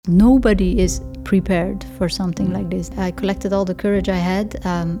Nobody is prepared for something like this. I collected all the courage I had.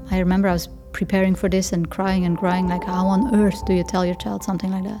 I remember I was preparing for this and crying, like, how on earth do you tell your child something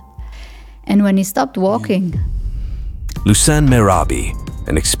like that? And when he stopped walking... Lousin Mehrabi,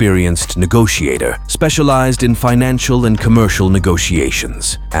 an experienced negotiator, specialized in financial and commercial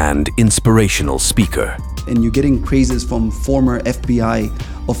negotiations, and inspirational speaker. And you're getting praises from former FBI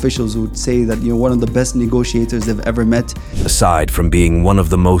officials who would say that you're one of the best negotiators they've ever met. Aside from being one of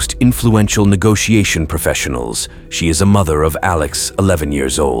the most influential negotiation professionals, she is a mother of Alex, 11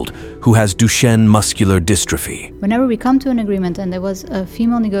 years old, who has Duchenne muscular dystrophy. Whenever we come to an agreement and there was a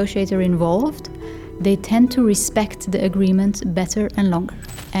female negotiator involved, they tend to respect the agreement better and longer.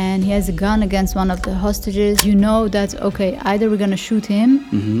 And he has a gun against one of the hostages. You know that, okay, either we're going to shoot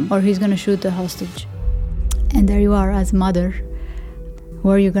him or he's going to shoot the hostage. And there you are as mother. Who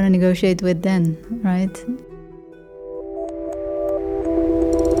are you going to negotiate with then, right?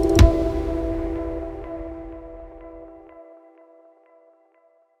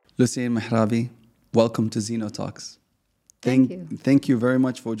 Lousin Mehrabi, welcome to Zeno Talks. Thank you. Thank you very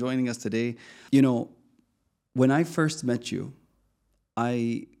much for joining us today. You know, when I first met you,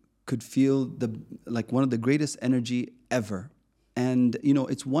 I could feel one of the greatest energy ever. And, you know,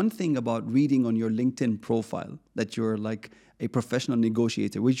 it's one thing about reading on your LinkedIn profile that you're like a professional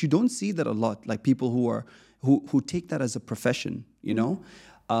negotiator, which you don't see that a lot, like people who take that as a profession, you know.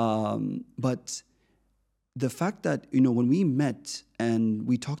 But the fact that, you know, when we met and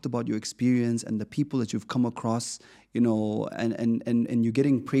we talked about your experience and the people that you've come across, you know, and you're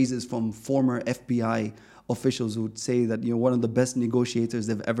getting praises from former FBI officials who would say that you're one of the best negotiators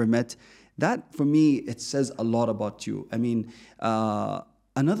they've ever met. That, for me, it says a lot about you. I mean,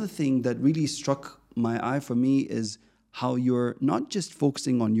 another thing that really struck my eye for me is how you're not just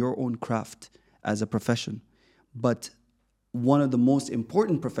focusing on your own craft as a profession, but one of the most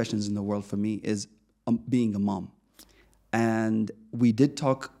important professions in the world for me is being a mom. And we did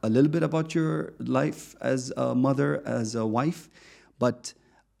talk a little bit about your life as a mother, as a wife, but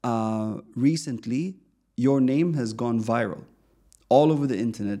recently your name has gone viral all over the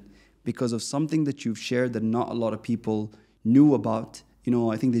internet because of something that you've shared that not a lot of people knew about. You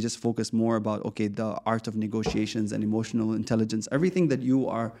know, I think they just focus more about, okay, the art of negotiations and emotional intelligence, everything that you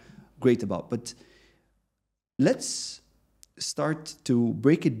are great about. But let's start to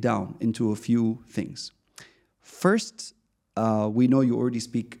break it down into a few things. First, we know you already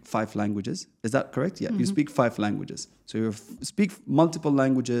speak 5 languages. Is that correct? Yeah, you speak 5 languages. So you speak multiple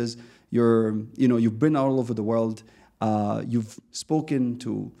languages. You've been all over the world. You've spoken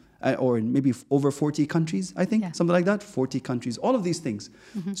to, or maybe over 40 countries, I think, something like that. 40 countries, all of these things.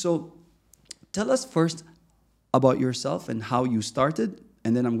 So tell us first about yourself and how you started,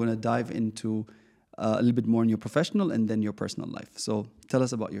 and then I'm going to dive into a little bit more in your professional and then your personal life. So tell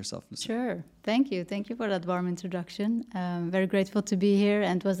us about yourself. Sure. Thank you. Thank you for that warm introduction. Very grateful to be here,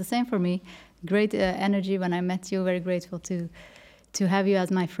 and it was the same for me. Great energy when I met you. Very grateful to have you as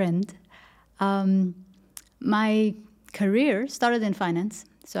my friend. My career started in finance.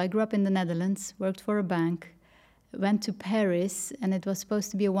 So I grew up in the Netherlands, worked for a bank, went to Paris, and it was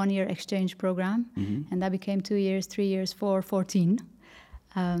supposed to be a 1-year exchange program. And that became 2 years, 3 years, 4, 14.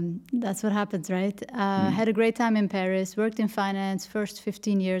 That's what happens, right? Had a great time in Paris, worked in finance. First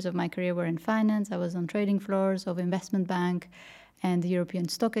 15 years of my career were in finance. I was on trading floors of investment bank and the European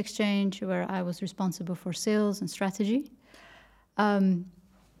Stock Exchange, where I was responsible for sales and strategy.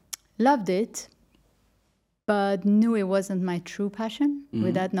 Loved it, but knew it wasn't my true passion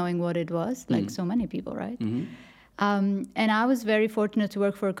without knowing what it was, like so many people, right? And I was very fortunate to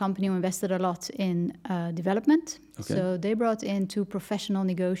work for a company who invested a lot in development. Okay. So they brought in 2 professional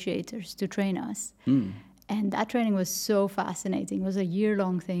negotiators to train us. And that training was so fascinating. It was a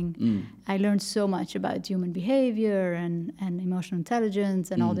year-long thing. I learned so much about human behavior and emotional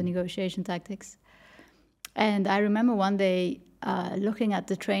intelligence and all the negotiation tactics. And I remember one day looking at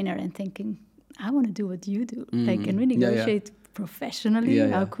the trainer and thinking, I want to do what you do. Like, can we negotiate professionally?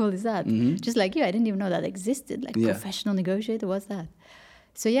 How cool is that? Just like you, I didn't even know that existed. Like, professional negotiator, what's that?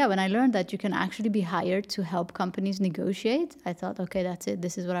 So when I learned that you can actually be hired to help companies negotiate, I thought, okay, that's it.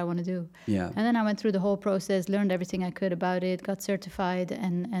 This is what I want to do. And then I went through the whole process, learned everything I could about it, got certified,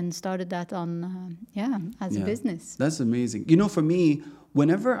 and started that on, as a business. That's amazing. You know, for me,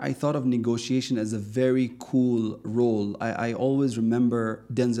 whenever I thought of negotiation as a very cool role, I always remember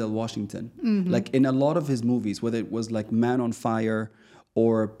Denzel Washington. Like in a lot of his movies, whether it was like Man on Fire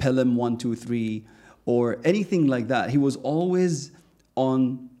or Pelham 123 or anything like that, he was always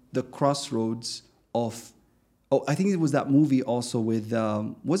on the crossroads of, I think it was that movie also with,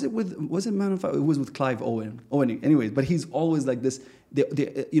 was it Man on Fire? It was with Clive Owen. Anyways, but he's always like this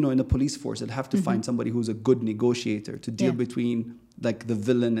in the police force, they'll have to find somebody who's a good negotiator to deal between like the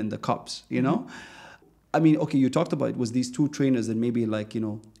villain and the cops, you know? I mean, okay, you talked about it was these two trainers that maybe like,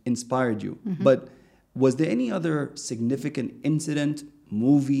 inspired you. But was there any other significant incident,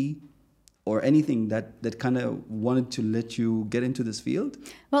 movie, or anything that kind of wanted to let you get into this field?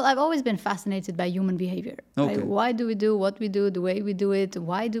 Well, I've always been fascinated by human behavior. Okay. Like, why do we do what we do, the way we do it?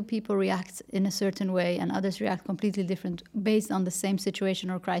 Why do people react in a certain way and others react completely different based on the same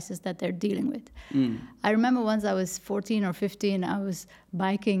situation or crisis that they're dealing with? I remember once I was 14 or 15, I was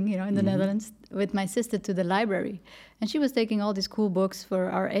biking, in the Netherlands with my sister to the library. And she was taking all these cool books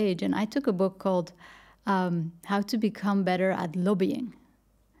for our age. And I took a book called How to Become Better at Lobbying.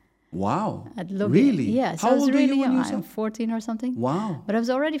 Wow. At lobbying. Really? Yeah. So How I was old really are you when young. you saw? I'm 14 or something. Wow. But I was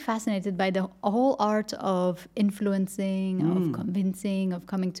already fascinated by the whole art of influencing, of convincing, of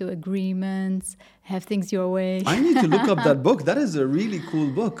coming to agreements, have things your way. I need to look up that book. That is a really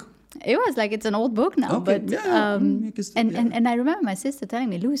cool book. It was like, it's an old book now. Okay, But, yeah, you can still- and I remember my sister telling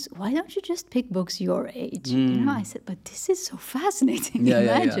me, Louis, why don't you just pick books your age? I said, but this is so fascinating.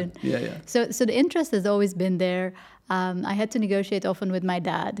 Imagine. Yeah. So the interest has always been there. I had to negotiate often with my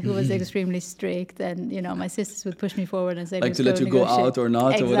dad, who was extremely strict, and my sisters would push me forward and say, Like "Let's to let you go negotiate." out or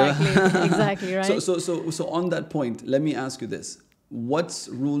not, exactly, or whatever. exactly, right. So on that point, let me ask you this: what's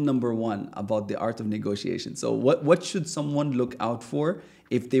rule number one about the art of negotiation? So what should someone look out for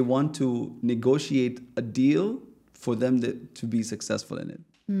if they want to negotiate a deal for them to be successful in it?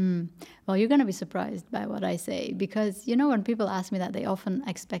 Well, you're going to be surprised by what I say, because when people ask me that, they often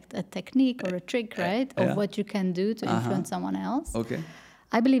expect a technique or a trick, right, of what you can do to influence someone else. Okay.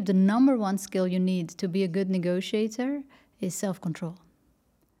 I believe the number one skill you need to be a good negotiator is self-control.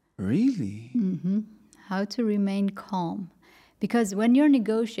 Really? How to remain calm. Because when you're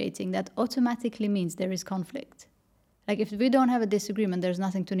negotiating, that automatically means there is conflict. Like, if we don't have a disagreement, there's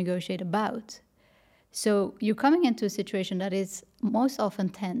nothing to negotiate about. So you're coming into a situation that is most often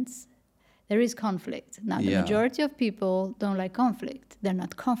tense. There is conflict. Now, the majority of people don't like conflict. They're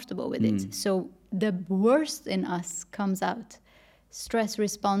not comfortable with it. So the worst in us comes out. Stress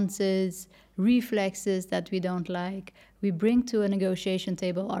responses, reflexes that we don't like. We bring to a negotiation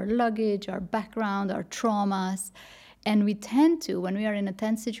table our luggage, our background, our traumas. And we tend to, when we are in a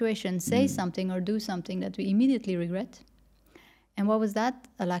tense situation, say something or do something that we immediately regret. And what was that?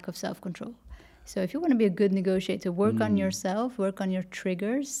 A lack of self-control. So if you want to be a good negotiator, work on yourself, work on your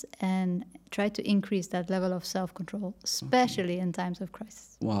triggers, and try to increase that level of self-control, especially in times of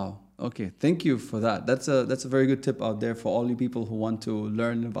crisis. Wow. Okay. Thank you for that. That's a very good tip out there for all you people who want to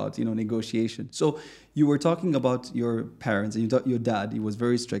learn about negotiation. So you were talking about your parents and your dad. He was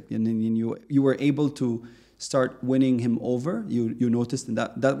very strict, and then you were able to start winning him over. You noticed, and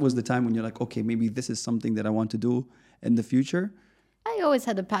that was the time when you're like, okay, maybe this is something that I want to do in the future. I always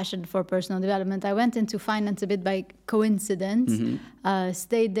had a passion for personal development. I went into finance a bit by coincidence,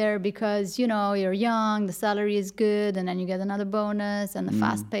 stayed there because, you're young, the salary is good, and then you get another bonus, and the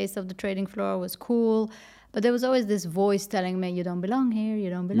fast pace of the trading floor was cool. But there was always this voice telling me, you don't belong here,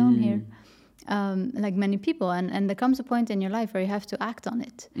 you don't belong here, like many people. And there comes a point in your life where you have to act on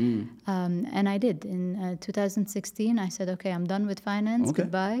it. And I did. In 2016, I said, okay, I'm done with finance,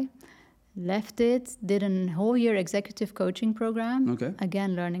 goodbye. Left it, did a whole year executive coaching program.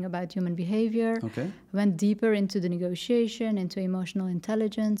 Again, learning about human behavior. Went deeper into the negotiation, into emotional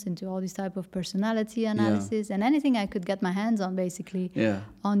intelligence, into all these type of personality analysis, and anything I could get my hands on, basically,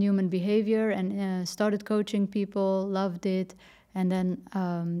 on human behavior, and started coaching people, loved it, and then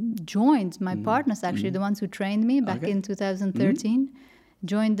joined my partners, actually, the ones who trained me back in 2013.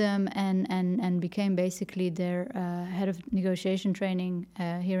 Joined them and became basically their head of negotiation training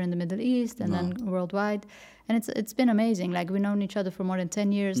here in the Middle East and then worldwide. And it's been amazing. Like, we've known each other for more than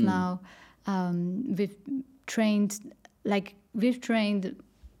 10 years now. We've trained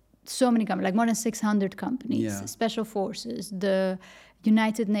so many companies, like more than 600 companies, special forces, the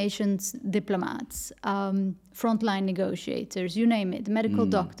United Nations diplomats, frontline negotiators, you name it, medical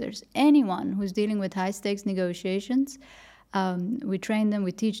doctors, anyone who's dealing with high stakes negotiations. We train them,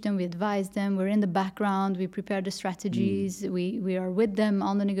 we teach them, we advise them. We're in the background, we prepare the strategies, we are with them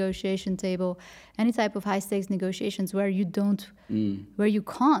on the negotiation table. Any type of high stakes negotiations where you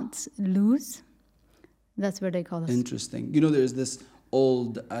can't lose, that's where they call us. Interesting. There's this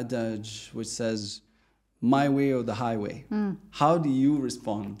old adage which says, my way or the highway. How do you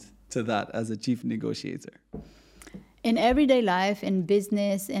respond to that as a chief negotiator? In everyday life, in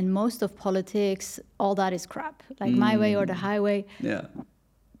business, in most of politics, all that is crap. Like my way or the highway. Yeah.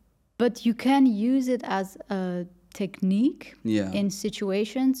 But you can use it as a technique in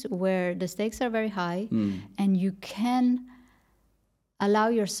situations where the stakes are very high, and you can allow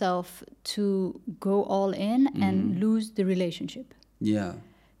yourself to go all in and lose the relationship. Yeah.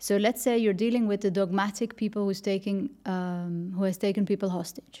 So let's say you're dealing with the dogmatic people who has taken people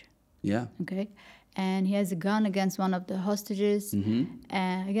hostage. Yeah. Okay, and he has a gun against one of the hostages,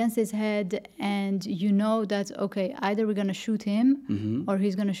 against his head, and you know that, okay, either we're going to shoot him or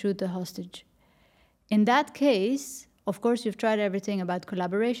he's going to shoot the hostage. In that case, of course, you've tried everything about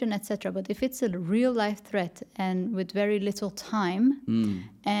collaboration, etc. But if it's a real life threat and with very little time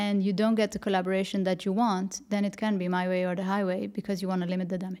and you don't get the collaboration that you want, then it can be my way or the highway because you want to limit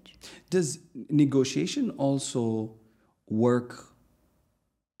the damage. Does negotiation also work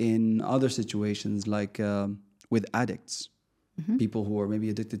in other situations, like with addicts, people who are maybe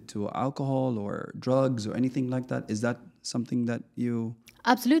addicted to alcohol or drugs or anything like that? Is that something that you...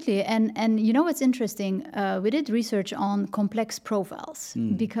 Absolutely. And you know what's interesting? We did research on complex profiles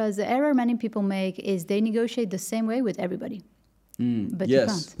because the error many people make is they negotiate the same way with everybody. But you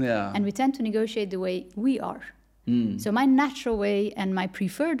can't. Yeah. And we tend to negotiate the way we are. So my natural way and my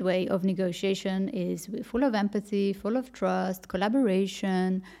preferred way of negotiation is full of empathy, full of trust,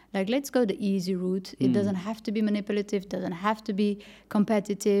 collaboration. Like, let's go the easy route. It doesn't have to be manipulative, doesn't have to be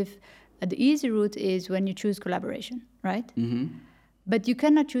competitive. The easy route is when you choose collaboration, right? But you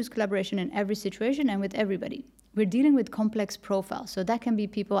cannot choose collaboration in every situation and with everybody. We're dealing with complex profiles. So that can be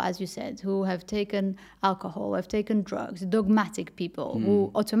people, as you said, who have taken alcohol, have taken drugs, dogmatic people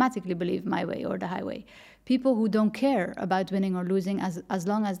who automatically believe my way or the highway. People who don't care about winning or losing as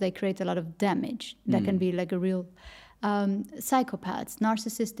long as they create a lot of damage. That can be like a real... psychopaths,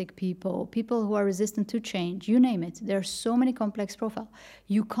 narcissistic people, people who are resistant to change, you name it. There are so many complex profiles.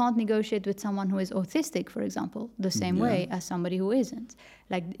 You can't negotiate with someone who is autistic, for example, the same way as somebody who isn't.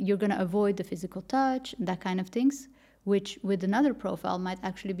 Like, you're going to avoid the physical touch, that kind of things, which with another profile might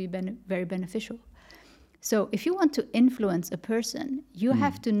actually be very beneficial. So if you want to influence a person, you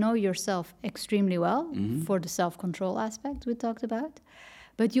have to know yourself extremely well for the self-control aspect we talked about.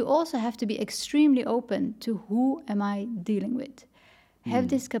 But you also have to be extremely open to who am I dealing with. Have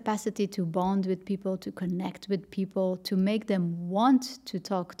this capacity to bond with people, to connect with people, to make them want to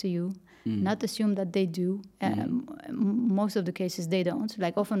talk to you, not assume that they do. Most of the cases they don't.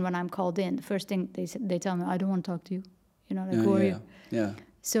 Like, often when I'm called in, the first thing they tell me, I don't want to talk to you. You know, like, who are you? Yeah.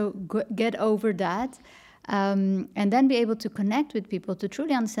 So get over that. And then be able to connect with people to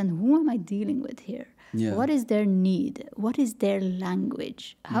truly understand, who am I dealing with here? Yeah. What is their need? What is their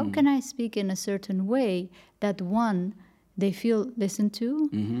language? How can I speak in a certain way that, one, they feel listened to,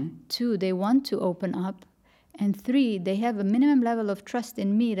 two, they want to open up, and three, they have a minimum level of trust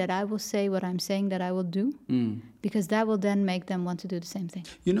in me that I will say what I'm saying that I will do, because that will then make them want to do the same thing.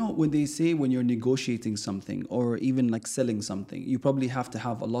 You know, when they say when you're negotiating something or even like selling something, you probably have to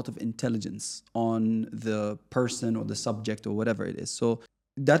have a lot of intelligence on the person or the subject or whatever it is. So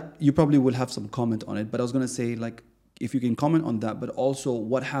that you probably will have some comment on it, but I was going to say, like, if you can comment on that, but also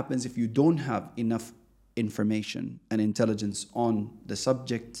what happens if you don't have enough information and intelligence on the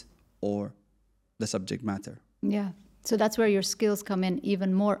subject or the subject matter. Yeah. So that's where your skills come in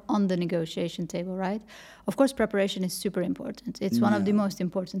even more on the negotiation table, right? Of course, preparation is super important. It's one of the most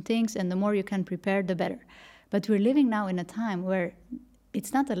important things, and the more you can prepare, the better. But we're living now in a time where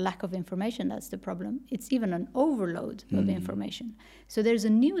it's not a lack of information that's the problem. It's even an overload of information. So there's a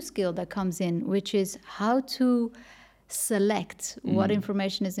new skill that comes in, which is how to select what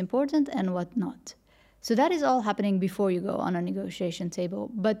information is important and what not. So that is all happening before you go on a negotiation table.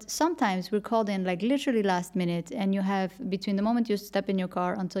 But sometimes we're called in like literally last minute, and you have between the moment you step in your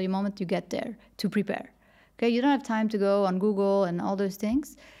car until the moment you get there to prepare. Okay, you don't have time to go on Google and all those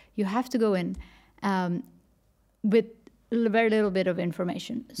things. You have to go in with very little bit of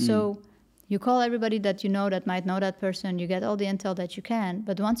information. So you call everybody that you know that might know that person. You get all the intel that you can.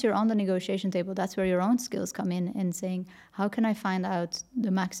 But once you're on the negotiation table, that's where your own skills come in saying, how can I find out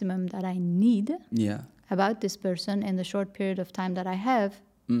the maximum that I need about this person in the short period of time that I have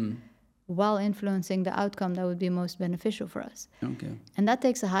while influencing the outcome that would be most beneficial for us. Okay. And that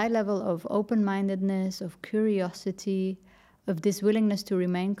takes a high level of open-mindedness, of curiosity, of this willingness to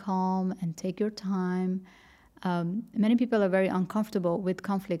remain calm and take your time. Many people are very uncomfortable with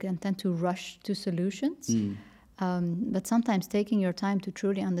conflict and tend to rush to solutions. But sometimes taking your time to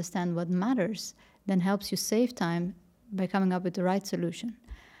truly understand what matters then helps you save time by coming up with the right solution.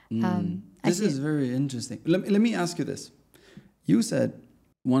 This is very interesting. Let me ask you this. You said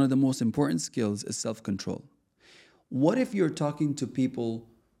one of the most important skills is self-control. What if you're talking to people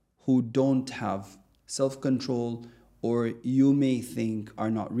who don't have self-control, or you may think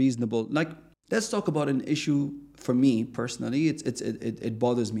are not reasonable? Like, let's talk about an issue for me personally. It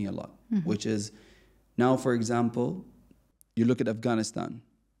bothers me a lot, which is now, for example, You look at Afghanistan.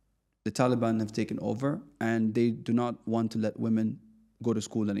 The Taliban have taken over, and they do not want to let women go to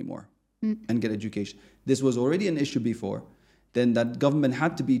school anymore and get education. This was already an issue before. Then that government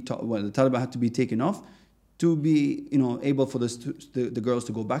had to be, the Taliban had to be taken off to be, able for the girls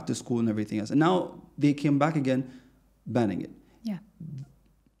to go back to school and everything else. And now they came back again, banning it. Yeah.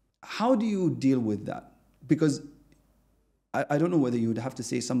 How do you deal with that? Because I don't know whether you would have to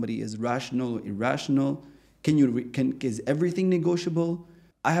say somebody is rational or irrational. Is everything negotiable?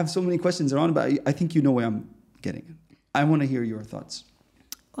 I have so many questions around, but I think you know where I'm getting. I want to hear your thoughts.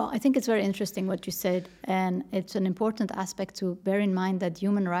 Well, I think it's very interesting what you said, and it's an important aspect to bear in mind that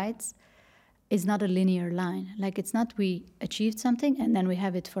human rights is not a linear line. Like, it's not we achieved something and then we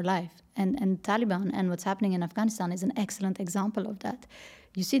have it for life. And Taliban and what's happening in Afghanistan is an excellent example of that.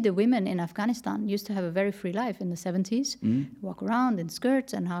 You see, the women in Afghanistan used to have a very free life in the 70s, walk around in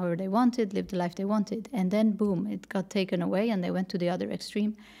skirts and however they wanted, live the life they wanted. And then, boom, it got taken away and they went to the other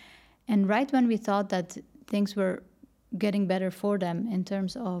extreme. And right when we thought that things were getting better for them in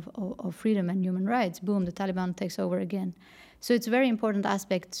terms of freedom and human rights, boom, the Taliban takes over again. So it's a very important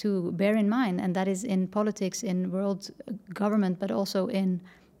aspect to bear in mind, and that is in politics, in world government, but also in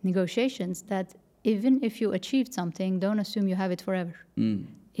negotiations, that even if you achieved something, don't assume you have it forever.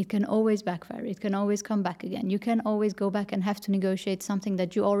 It can always backfire. It can always come back again. You can always go back and have to negotiate something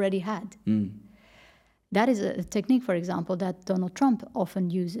that you already had. That is a technique, for example, that Donald Trump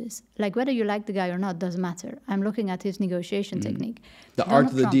often uses. Like, whether you like the guy or not doesn't matter. I'm looking at his negotiation technique. The Art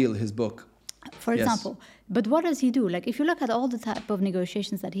of the Deal, his book. For example. But what does he do? Like, if you look at all the type of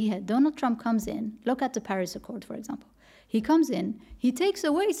negotiations that he had, Donald Trump comes in, look at the Paris Accord, for example. He comes in, he takes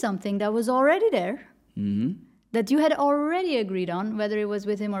away something that was already there, that you had already agreed on, whether it was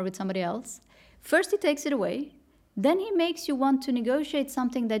with him or with somebody else. First, he takes it away. Then he makes you want to negotiate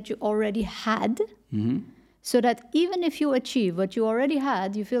something that you already had, so that even if you achieve what you already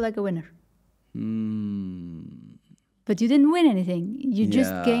had, you feel like a winner. But you didn't win anything. You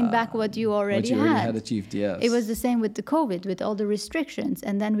just gained back what you already had. What you already had achieved, yes. It was the same with the COVID, with all the restrictions.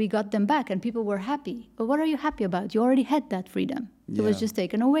 And then we got them back and people were happy. But what are you happy about? You already had that freedom. It was just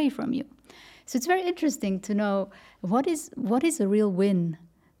taken away from you. So it's very interesting to know what is a real win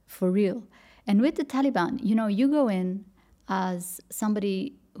for real. And with the Taliban, you go in as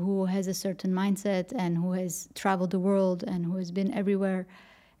somebody who has a certain mindset and who has traveled the world and who has been everywhere.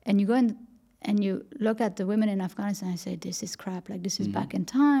 And you go in and you look at the women in Afghanistan and say, this is crap, like this is back in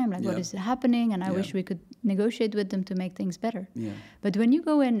time, like what is happening? And I wish we could negotiate with them to make things better. But when you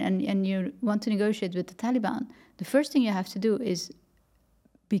go in and you want to negotiate with the Taliban, the first thing you have to do is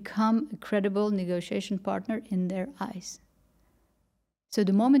become a credible negotiation partner in their eyes. So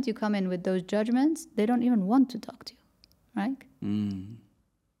the moment you come in with those judgments, they don't even want to talk to you, right?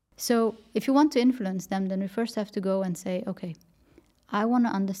 So if you want to influence them, then we first have to go and say, okay, I want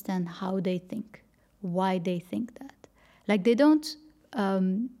to understand how they think, why they think that. Like, they don't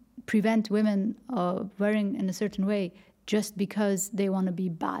prevent women wearing in a certain way just because they want to be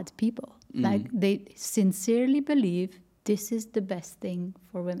bad people. Like, they sincerely believe this is the best thing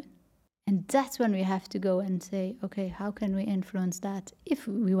for women. And that's when we have to go and say, okay, how can we influence that if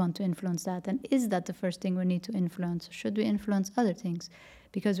we want to influence that? And is that the first thing we need to influence? Should we influence other things?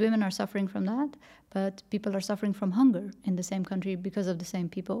 Because women are suffering from that, but people are suffering from hunger in the same country because of the same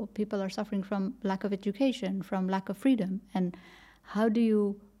people. People are suffering from lack of education, from lack of freedom. And how do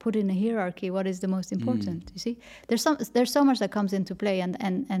you put in a hierarchy what is the most important? You see, there's so much that comes into play,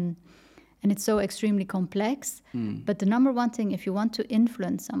 and it's so extremely complex. But the number one thing, if you want to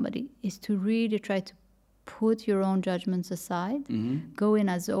influence somebody, is to really try to put your own judgments aside, go in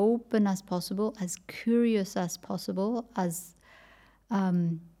as open as possible, as curious as possible, as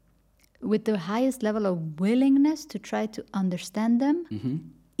with the highest level of willingness to try to understand them,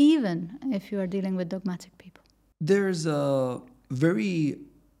 even if you are dealing with dogmatic people. There's a very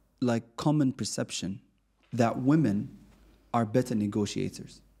common perception that women are better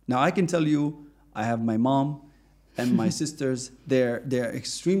negotiators. Now, I can tell you, I have my mom and my sisters. They're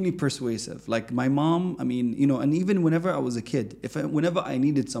extremely persuasive. Like, my mom, and even whenever I was a kid, whenever I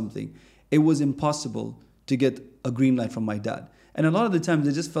needed something, it was impossible to get a green light from my dad. And a lot of the times,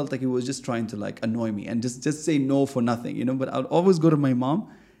 I just felt like he was just trying to annoy me and just say no for nothing, But I'd always go to my mom,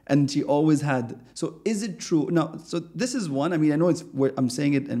 and she always had. So is it true? No. So this is one. I know I'm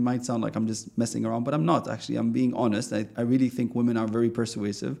saying it and it might sound like I'm just messing around, but I'm not actually. I'm being honest. I really think women are very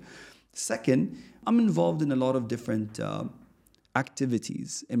persuasive. Second, I'm involved in a lot of different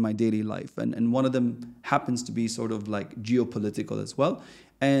activities in my daily life, and one of them happens to be sort of geopolitical as well.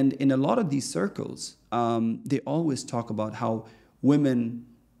 And in a lot of these circles, they always talk about how women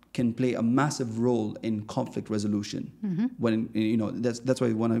can play a massive role in conflict resolution. When, you know, that's why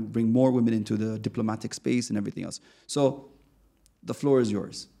we want to bring more women into the diplomatic space and everything else. So the floor is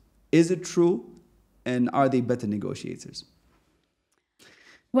yours. Is it true? And are they better negotiators?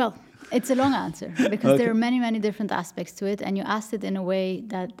 Well, it's a long answer because Okay. there are many, many different aspects to it, and you asked it in a way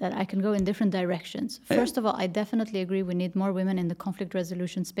that I can go in different directions. First of all, I definitely agree we need more women in the conflict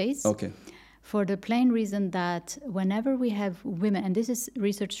resolution space. Okay. For the plain reason that whenever we have women, and this is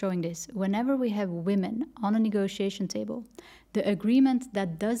research showing this, whenever we have women on a negotiation table, the agreement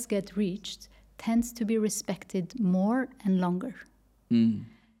that does get reached tends to be respected more and longer,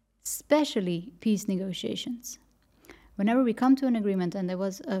 especially peace negotiations. Whenever we come to an agreement and there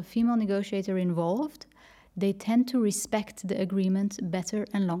was a female negotiator involved, they tend to respect the agreement better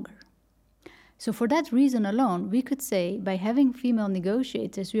and longer. So for that reason alone, we could say by having female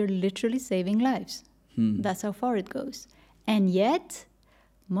negotiators, we are literally saving lives. That's how far it goes. And yet,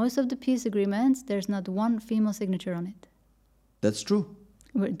 most of the peace agreements, there's not one female signature on it. That's true.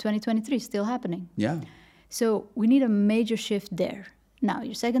 We're in 2023, still happening. Yeah. So we need a major shift there. Now,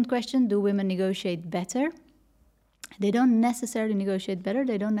 your second question, do women negotiate better? They don't necessarily negotiate better,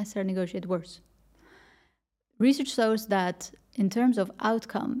 they don't necessarily negotiate worse. Research shows that in terms of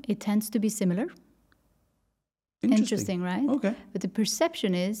outcome, it tends to be similar. Interesting, right? Okay. But the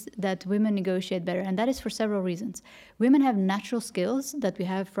perception is that women negotiate better, and that is for several reasons. Women have natural skills that we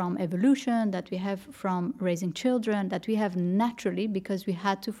have from evolution, that we have from raising children, that we have naturally because we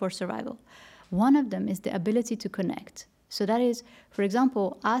had to for survival. One of them is the ability to connect. So that is, for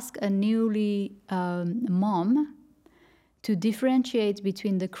example, ask a newly mom to differentiate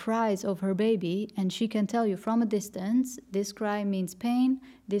between the cries of her baby, and she can tell you from a distance, this cry means pain,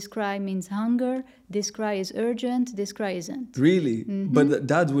 this cry means hunger, this cry is urgent, this cry isn't. Really? But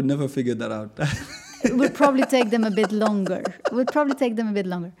dads would never figure that out. It would probably take them a bit longer.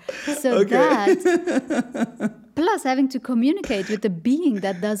 So Okay. that, plus having to communicate with a being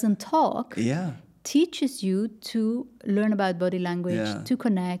that doesn't talk, Yeah. teaches you to learn about body language, Yeah. to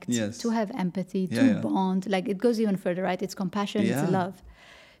connect, Yes. to have empathy, Yeah, to yeah. bond. Like it goes even further, right? It's compassion, Yeah. it's love.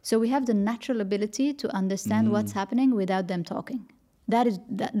 So we have the natural ability to understand what's happening without them talking.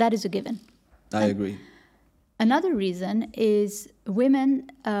 That is a given. I agree. Another reason is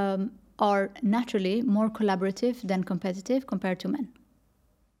women are naturally more collaborative than competitive compared to men.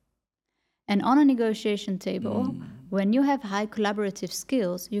 And on a negotiation table, when you have high collaborative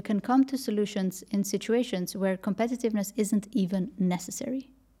skills, you can come to solutions in situations where competitiveness isn't even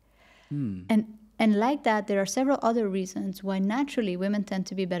necessary. And like that, there are several other reasons why naturally women tend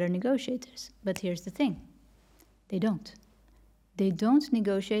to be better negotiators. But here's the thing. They don't. They don't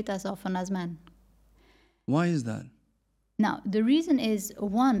negotiate as often as men. Why is that? Now, the reason is,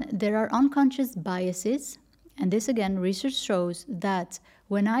 one, there are unconscious biases. And this, again, research shows that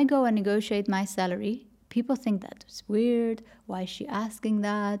when I go and negotiate my salary, people think that it's weird. Why is she asking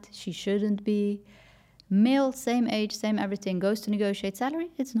that? She shouldn't be. Male, same age, same everything, goes to negotiate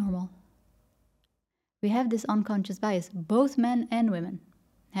salary. It's normal. We have this unconscious bias. Both men and women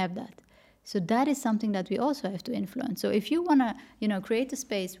have that. So that is something that we also have to influence. So if you want to, create a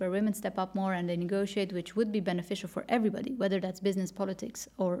space where women step up more and they negotiate, which would be beneficial for everybody, whether that's business, politics,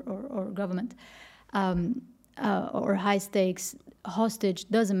 or government, or high stakes, hostage,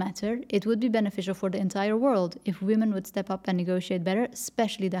 doesn't matter. It would be beneficial for the entire world if women would step up and negotiate better,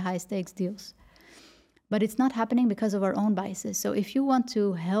 especially the high stakes deals. But it's not happening because of our own biases. So if you want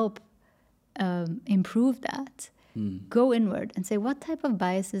to help improve that, go inward and say, what type of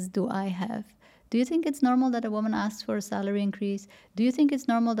biases do I have? Do you think it's normal that a woman asks for a salary increase? Do you think it's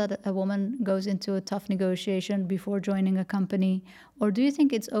normal that a woman goes into a tough negotiation before joining a company? Or do you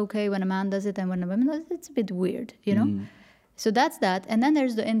think it's okay when a man does it and when a woman does it? It's a bit weird, So that's that. And then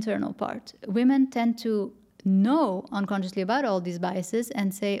there's the internal part. Women tend to know unconsciously about all these biases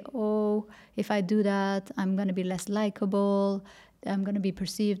and say, oh, if I do that, I'm going to be less likable. I'm going to be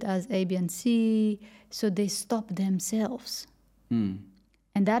perceived as A, B, and C. So they stop themselves.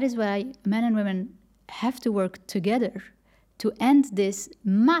 And that is why men and women have to work together to end this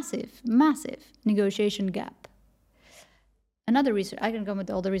massive, massive negotiation gap. Another research, I can come with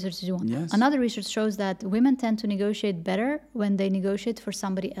all the research you want. Yes. Another research shows that women tend to negotiate better when they negotiate for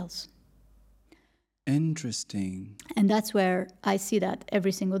somebody else. Interesting. And that's where I see that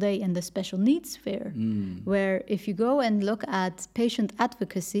every single day in the special needs sphere, where if you go and look at patient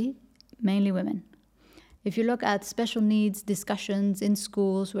advocacy, mainly women. If you look at special needs discussions in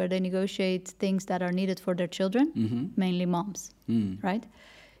schools where they negotiate things that are needed for their children, mainly moms, right?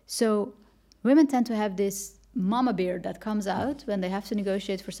 So women tend to have this mama beard that comes out when they have to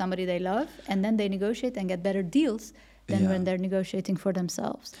negotiate for somebody they love, and then they negotiate and get better deals than when they're negotiating for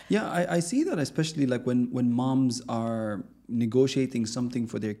themselves. Yeah, I see that, especially like when moms are negotiating something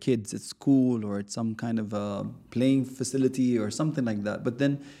for their kids at school or at some kind of a playing facility or something like that. But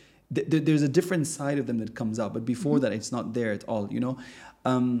then there's a different side of them that comes out. But before that, it's not there at all, you know.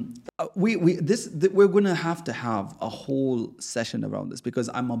 We're going to have a whole session around this because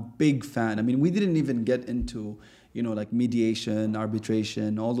I'm a big fan. I mean, we didn't even get into, you know, like mediation,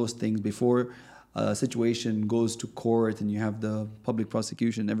 arbitration, all those things before a situation goes to court and you have the public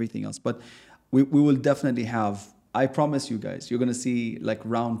prosecution, everything else. But we will definitely have, I promise you guys, you're going to see like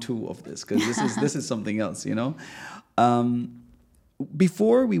round 2 of this because this is something else, you know.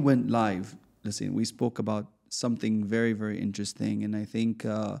 Before we went live, listen, we spoke about something very, very interesting. And I think,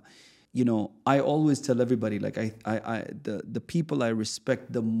 you know, I always tell everybody, like the people I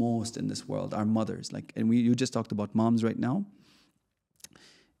respect the most in this world are mothers. Like, and you just talked about moms right now.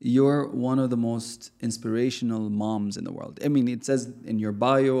 You're one of the most inspirational moms in the world. I mean, it says in your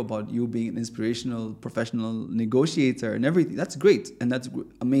bio about you being an inspirational professional negotiator and everything. That's great. And that's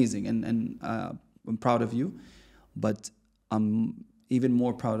amazing. And I'm proud of you. But I'm even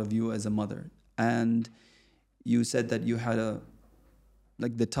more proud of you as a mother. And you said that you had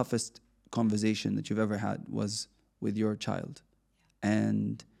the toughest conversation that you've ever had was with your child.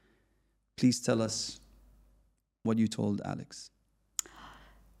 And please tell us what you told Alex.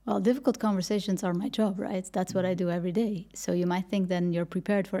 Well, difficult conversations are my job, right? That's what I do every day. So you might think then you're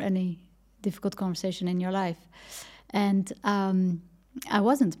prepared for any difficult conversation in your life. And I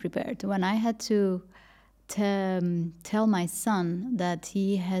wasn't prepared. When I had to tell my son that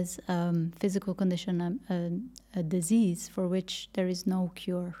he has a physical condition, a disease for which there is no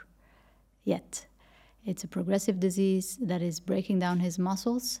cure yet. It's a progressive disease that is breaking down his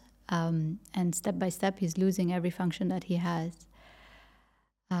muscles, and step by step he's losing every function that he has.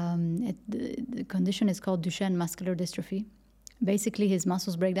 The condition is called Duchenne muscular dystrophy. Basically, his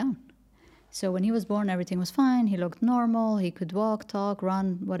muscles break down. So when he was born, everything was fine. He looked normal. He could walk, talk,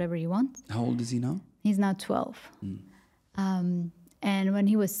 run, whatever you want. How old is he now? He's now 12. And when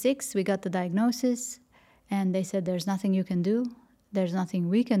he was 6, we got the diagnosis. And they said, there's nothing you can do. There's nothing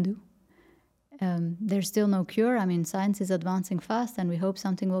we can do. There's still no cure. I mean, science is advancing fast, and we hope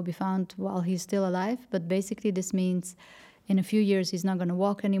something will be found while he's still alive. But basically, this means in a few years, he's not going to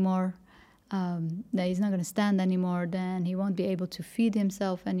walk anymore. That he's not going to stand anymore. Then he won't be able to feed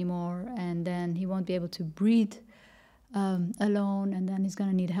himself anymore. And then he won't be able to breathe alone. And then he's going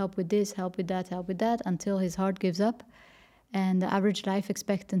to need help with this, help with that, until his heart gives up. And the average life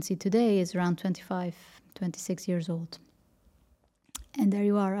expectancy today is around 25, 26 years old. And there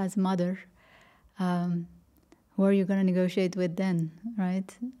you are as a mother. Who are you going to negotiate with then, right?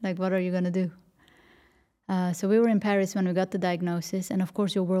 Like, what are you going to do? So we were in Paris when we got the diagnosis, and of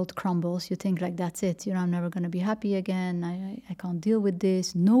course your world crumbles. You think like, that's it, you know, I'm never going to be happy again. I can't deal with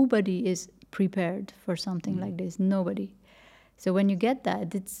this. Nobody is prepared for something like this. Nobody. So when you get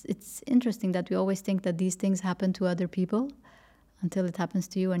that, it's interesting that we always think that these things happen to other people until it happens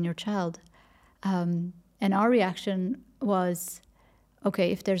to you and your child. And our reaction was,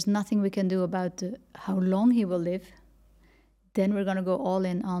 okay, if there's nothing we can do about how long he will live, then we're going to go all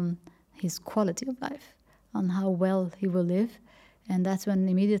in on his quality of life, on how well he will live. And that's when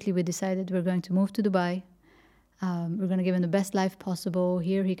immediately we decided we're going to move to Dubai. We're going to give him the best life possible.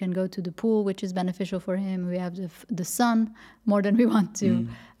 Here he can go to the pool, which is beneficial for him. We have the sun more than we want to,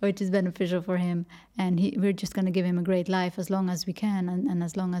 which is beneficial for him. And we're just going to give him a great life as long as we can and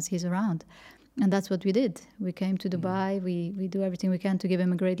as long as he's around. And that's what we did. We came to Dubai. We do everything we can to give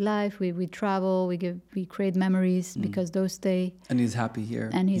him a great life. We travel. We create memories because those stay. And he's happy here.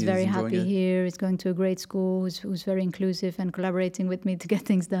 And he's very happy here. He's going to a great school. Who's very inclusive and collaborating with me to get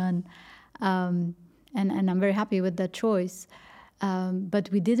things done. And I'm very happy with that choice. But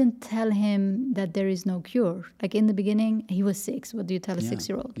we didn't tell him that there is no cure. Like in the beginning, he was 6. What do you tell a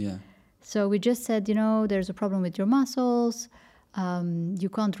 6-year-old? Yeah. So we just said, there's a problem with your muscles. You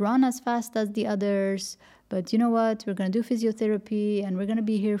can't run as fast as the others, but you know what? We're going to do physiotherapy and we're going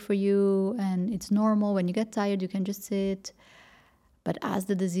to be here for you. And it's normal. When you get tired, you can just sit. But as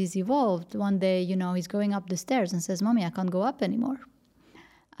the disease evolved, one day, he's going up the stairs and says, Mommy, I can't go up anymore.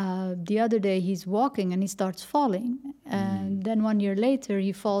 The other day, he's walking and he starts falling. And then 1 year later,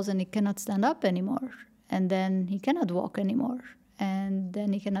 he falls and he cannot stand up anymore. And then he cannot walk anymore. And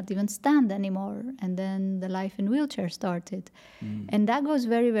then he cannot even stand anymore. And then the life in wheelchair started. And that goes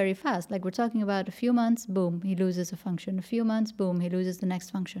very, very fast. Like we're talking about a few months, boom, he loses a function. A few months, boom, he loses the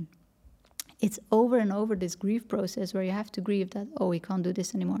next function. It's over and over this grief process where you have to grieve that, he can't do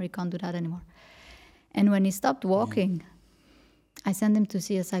this anymore, he can't do that anymore. And when he stopped walking, I sent him to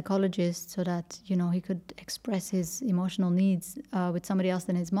see a psychologist so that, he could express his emotional needs with somebody else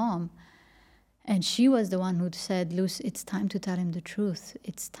than his mom. And she was the one who said, Luz, it's time to tell him the truth.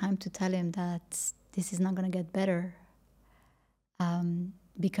 It's time to tell him that this is not going to get better.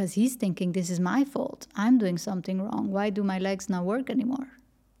 Because he's thinking, this is my fault. I'm doing something wrong. Why do my legs not work anymore?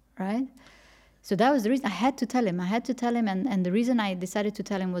 Right? So that was the reason I had to tell him. And the reason I decided to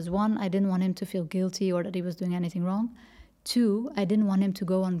tell him was, one, I didn't want him to feel guilty or that he was doing anything wrong. Two, I didn't want him to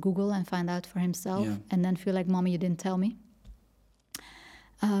go on Google and find out for himself and then feel like, Mommy, you didn't tell me.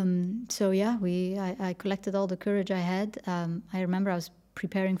 I collected all the courage I had. I remember I was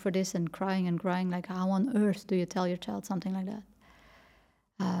preparing for this and crying, like, how on earth do you tell your child something like that?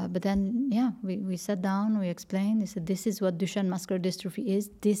 But then, we sat down, we explained. He said, this is what Duchenne muscular dystrophy is.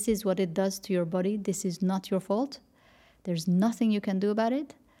 This is what it does to your body. This is not your fault. There's nothing you can do about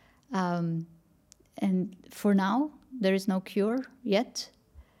it. And for now, there is no cure yet.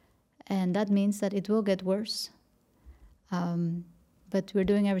 And that means that it will get worse. But we're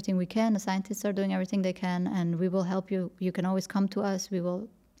doing everything we can. The scientists are doing everything they can, and we will help you. You can always come to us. We will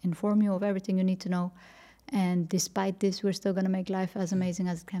inform you of everything you need to know. And despite this, we're still going to make life as amazing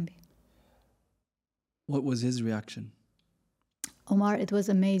as it can be. What was his reaction? Omar, it was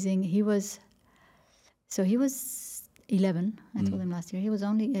amazing. He was 11. I told him last year. He was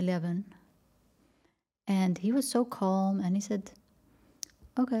only 11. And he was so calm. And he said,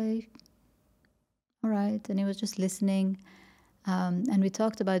 okay, all right. And he was just listening. And we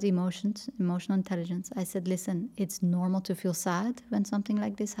talked about emotions, emotional intelligence. I said, listen, it's normal to feel sad when something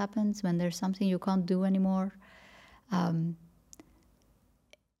like this happens, when there's something you can't do anymore.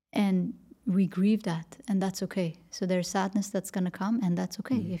 And we grieve that, and that's okay. So there's sadness that's going to come, and that's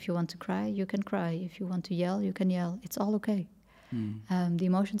okay. If you want to cry, you can cry. If you want to yell, you can yell. It's all okay. The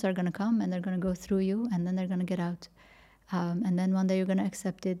emotions are going to come, and they're going to go through you, and then they're going to get out. And then one day you're going to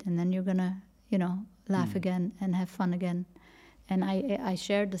accept it, and then you're going to, laugh again and have fun again. And I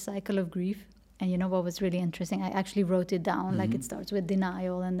shared the cycle of grief. And you know what was really interesting? I actually wrote it down. Like, it starts with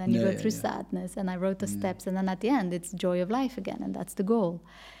denial, and then you go through sadness. And I wrote the steps. And then at the end, it's joy of life again. And that's the goal.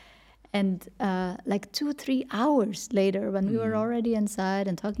 And like 2-3 hours later, when we were already inside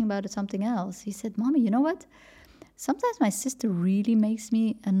and talking about something else, he said, Mommy, you know what? Sometimes my sister really makes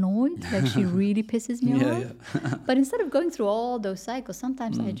me annoyed. Like, she really pisses me off. But instead of going through all those cycles,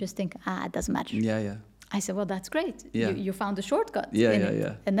 sometimes I just think, it doesn't matter. I said, well, that's great. You found a shortcut.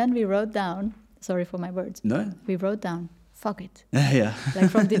 And then we wrote down, sorry for my words. No. We wrote down, fuck it. Like,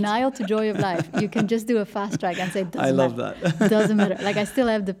 from denial to joy of life. You can just do a fast track and say, doesn't matter. I love that. Doesn't matter. Like, I still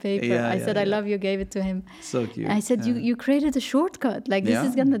have the paper. I said, I love you, gave it to him. So cute. I said, you created a shortcut. Like,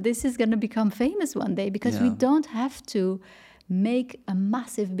 this is gonna become famous one day, because we don't have to make a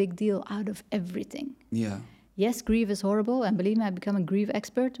massive big deal out of everything. Yes, grief is horrible. And believe me, I've become a grief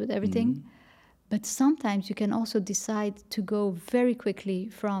expert with everything. But sometimes you can also decide to go very quickly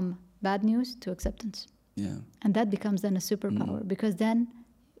from bad news to acceptance. And that becomes then a superpower, because then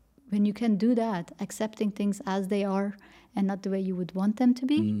when you can do that, accepting things as they are and not the way you would want them to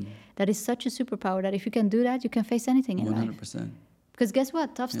be, that is such a superpower that if you can do that, you can face anything in 100%. life. Because guess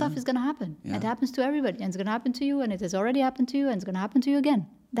what? Tough stuff is going to happen. It happens to everybody, and it's going to happen to you, and it has already happened to you, and it's going to happen to you again.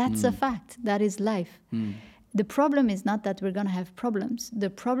 That's a fact. That is life. The problem is not that we're going to have problems. The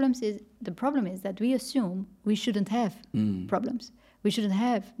problem is that we assume we shouldn't have problems. We shouldn't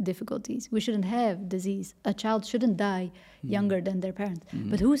have difficulties. We shouldn't have disease. A child shouldn't die younger than their parents.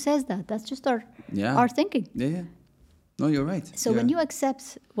 But who says that? That's just our thinking. No, you're right. So when you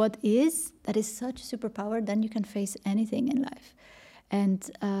accept what is, that is such a superpower, then you can face anything in life. And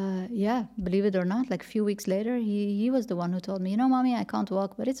believe it or not, like a few weeks later, he was the one who told me, Mommy, I can't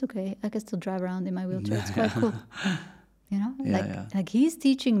walk, but it's okay. I can still drive around in my wheelchair. It's quite cool. Like he's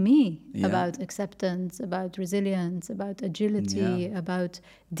teaching me about acceptance, about resilience, about agility, about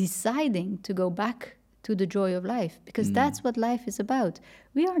deciding to go back to the joy of life, because that's what life is about.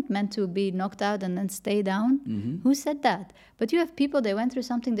 We aren't meant to be knocked out and then stay down. Who said that? But you have people, they went through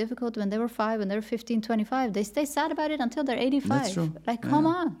something difficult when they were 5, when they were 15, 25. They stay sad about it until they're 85. That's true. Like, come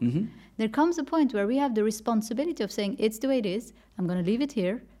on. There comes a point where we have the responsibility of saying, it's the way it is. I'm going to leave it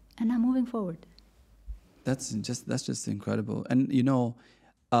here, and I'm moving forward. That's just incredible. And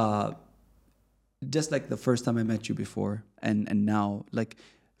just like the first time I met you before and now, like,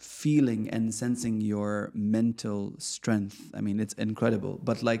 feeling and sensing your mental strength, I mean, it's incredible.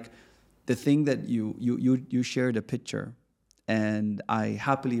 But like, the thing that you shared a picture, and I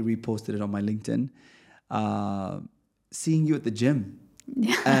happily reposted it on my LinkedIn, seeing you at the gym.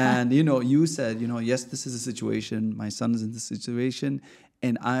 And you said, yes, this is a situation, my son is in this situation,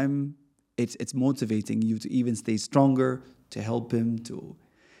 and it's motivating you to even stay stronger, help him to.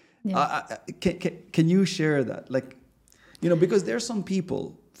 Yeah. Can you share that? Like, because there are some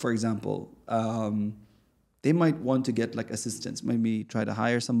people, for example, they might want to get like assistance, maybe try to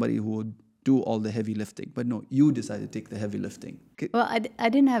hire somebody who would do all the heavy lifting, but no, you decided to take the heavy lifting. Well, I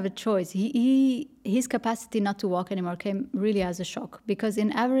didn't have a choice. His capacity not to walk anymore came really as a shock, because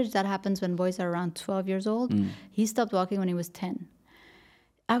in average that happens when boys are around 12 years old. He stopped walking when he was 10.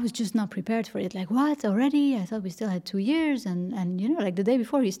 I was just not prepared for it. Like, what, already? I thought we still had 2 years, and like the day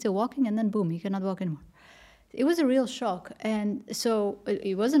before he's still walking, and then boom, he cannot walk anymore. It was a real shock. And so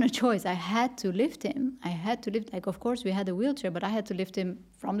it wasn't a choice. I had to lift him. Like, of course, we had a wheelchair, but I had to lift him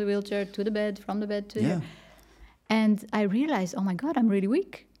from the wheelchair to the bed, from the bed to here. And I realized, oh my God, I'm really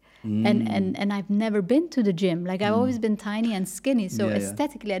weak. And I've never been to the gym. Like, I've always been tiny and skinny. So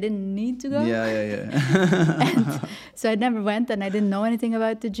aesthetically, I didn't need to go. And so I never went, and I didn't know anything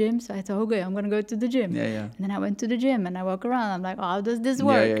about the gym. So I thought, okay, I'm going to go to the gym. And then I went to the gym, and I walk around. I'm like, oh, how does this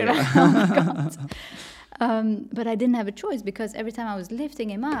work? Oh my God. But I didn't have a choice, because every time I was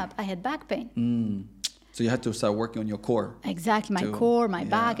lifting him up, I had back pain. So you had to start working on your core. Exactly, my core, my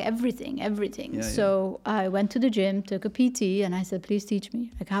back, everything. So I went to the gym, took a PT, and I said, please teach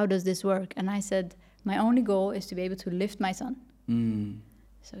me. Like, how does this work? And I said, my only goal is to be able to lift my son.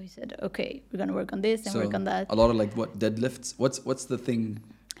 So he said, okay, we're going to work on this and work on that. A lot of like what, deadlifts? What's the thing?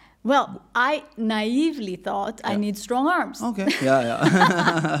 Well, I naively thought I need strong arms. Okay.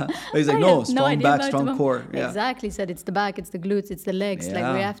 He's like, no, strong back, strong core. Exactly. He said it's the back, it's the glutes, it's the legs.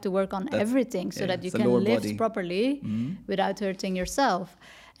 Like, we have to work on everything so that you can lift properly without hurting yourself.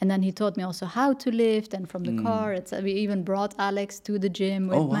 And then he taught me also how to lift, and from the car. We even brought Alex to the gym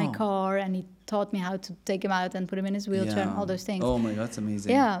with my car, and he taught me how to take him out and put him in his wheelchair and all those things. Oh my God, that's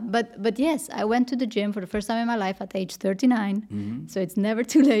amazing. Yeah, but yes, I went to the gym for the first time in my life at age 39. So it's never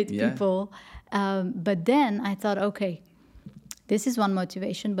too late, people. But then I thought, okay, this is one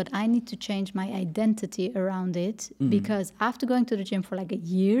motivation, but I need to change my identity around it, because after going to the gym for like a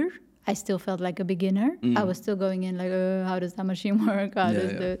year, I still felt like a beginner. I was still going in like, how does that machine work?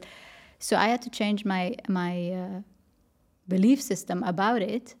 So I had to change my belief system about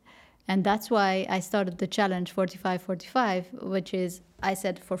it. And that's why I started the challenge 45-45, which is, I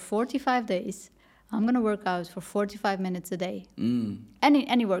said, for 45 days, I'm going to work out for 45 minutes a day.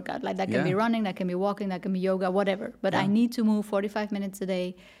 Any workout, like that can be running, that can be walking, that can be yoga, whatever. But I need to move 45 minutes a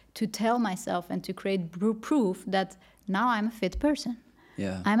day to tell myself and to create proof that now I'm a fit person.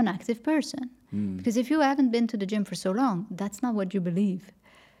 I'm an active person. Because if you haven't been to the gym for so long, that's not what you believe.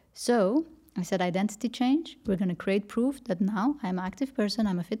 So I said, identity change. We're going to create proof that now I'm an active person,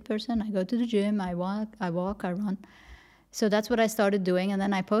 I'm a fit person, I go to the gym, I walk, I run. So that's what I started doing. And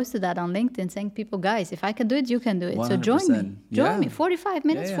then I posted that on LinkedIn saying, people, guys, if I can do it, you can do it. 100%. So join me. Join me. 45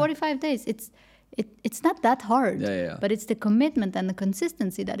 minutes, 45 days. It's not that hard, but it's the commitment and the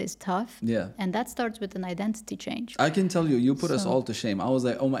consistency that is tough. And that starts with an identity change. I can tell you put us all to shame. I was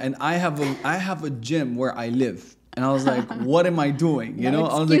like, oh my, and I have a gym where I live. And I was like, what am I doing? I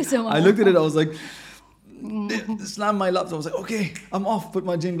was like, I looked at it, I was like, slammed my laptop. I was like, okay, I'm off, put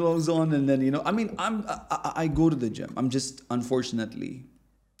my gym clothes on. And then, I go to the gym. I'm just, unfortunately,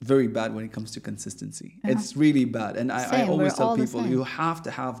 very bad when it comes to consistency. It's really bad. And I always tell people, you have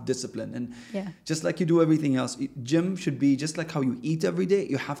to have discipline. And just like you do everything else, gym should be just like how you eat every day.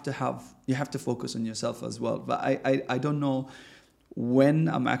 You have to focus on yourself as well. But I don't know when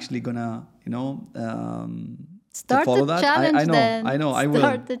I'm actually gonna, start follow the that. challenge. I know. I will.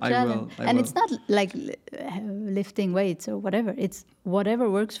 Start the challenge. And it's not like lifting weights or whatever. It's whatever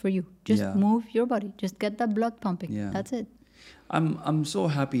works for you. Just move your body. Just get that blood pumping. That's it. I'm so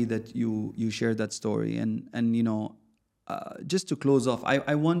happy that you shared that story. And just to close off,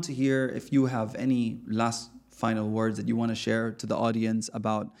 I want to hear if you have any last final words that you want to share to the audience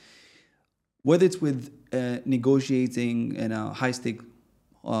about whether it's with negotiating in a high-stake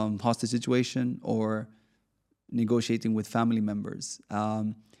hostage situation or negotiating with family members,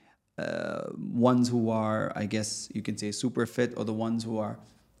 ones who are, I guess you can say, super fit, or the ones who are,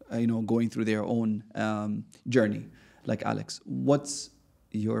 going through their own journey, like Alex. What's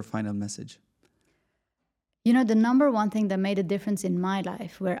your final message? The number one thing that made a difference in my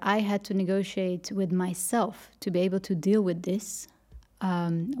life, where I had to negotiate with myself to be able to deal with this,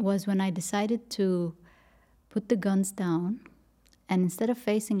 was when I decided to put the guns down. And instead of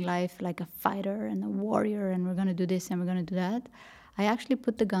facing life like a fighter and a warrior, and we're going to do this and we're going to do that, I actually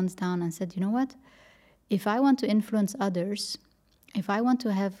put the guns down and said, you know what? If I want to influence others, if I want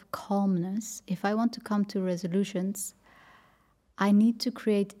to have calmness, if I want to come to resolutions, I need to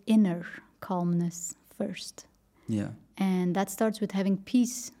create inner calmness first. And that starts with having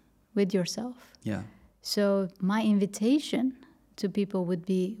peace with yourself. So my invitation to people would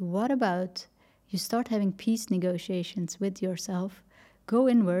be, what about you start having peace negotiations with yourself, go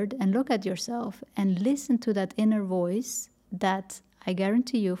inward and look at yourself and listen to that inner voice that I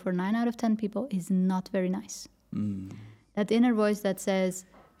guarantee you for 9 out of 10 people is not very nice. That inner voice that says,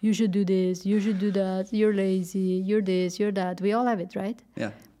 you should do this, you should do that, you're lazy, you're this, you're that. We all have it, right?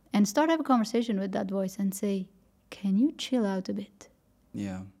 Yeah. And start have a conversation with that voice and say, can you chill out a bit?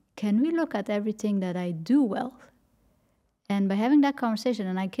 Yeah. Can we look at everything that I do well? And by having that conversation,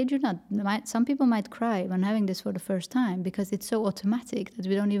 and I kid you not, some people might cry when having this for the first time because it's so automatic that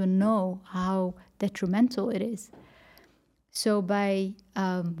we don't even know how detrimental it is. So by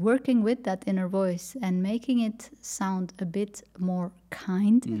working with that inner voice and making it sound a bit more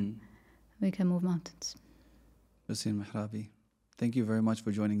kind, we can move mountains. Lousin Mehrabi, thank you very much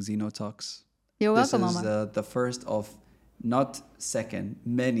for joining Zeno Talks. You're welcome, This Omar. is the first of, not second,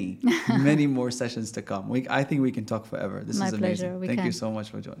 many more sessions to come. I think we can talk forever. This My is amazing. pleasure. We Thank you can. so much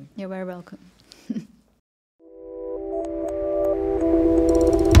for joining. You're very welcome.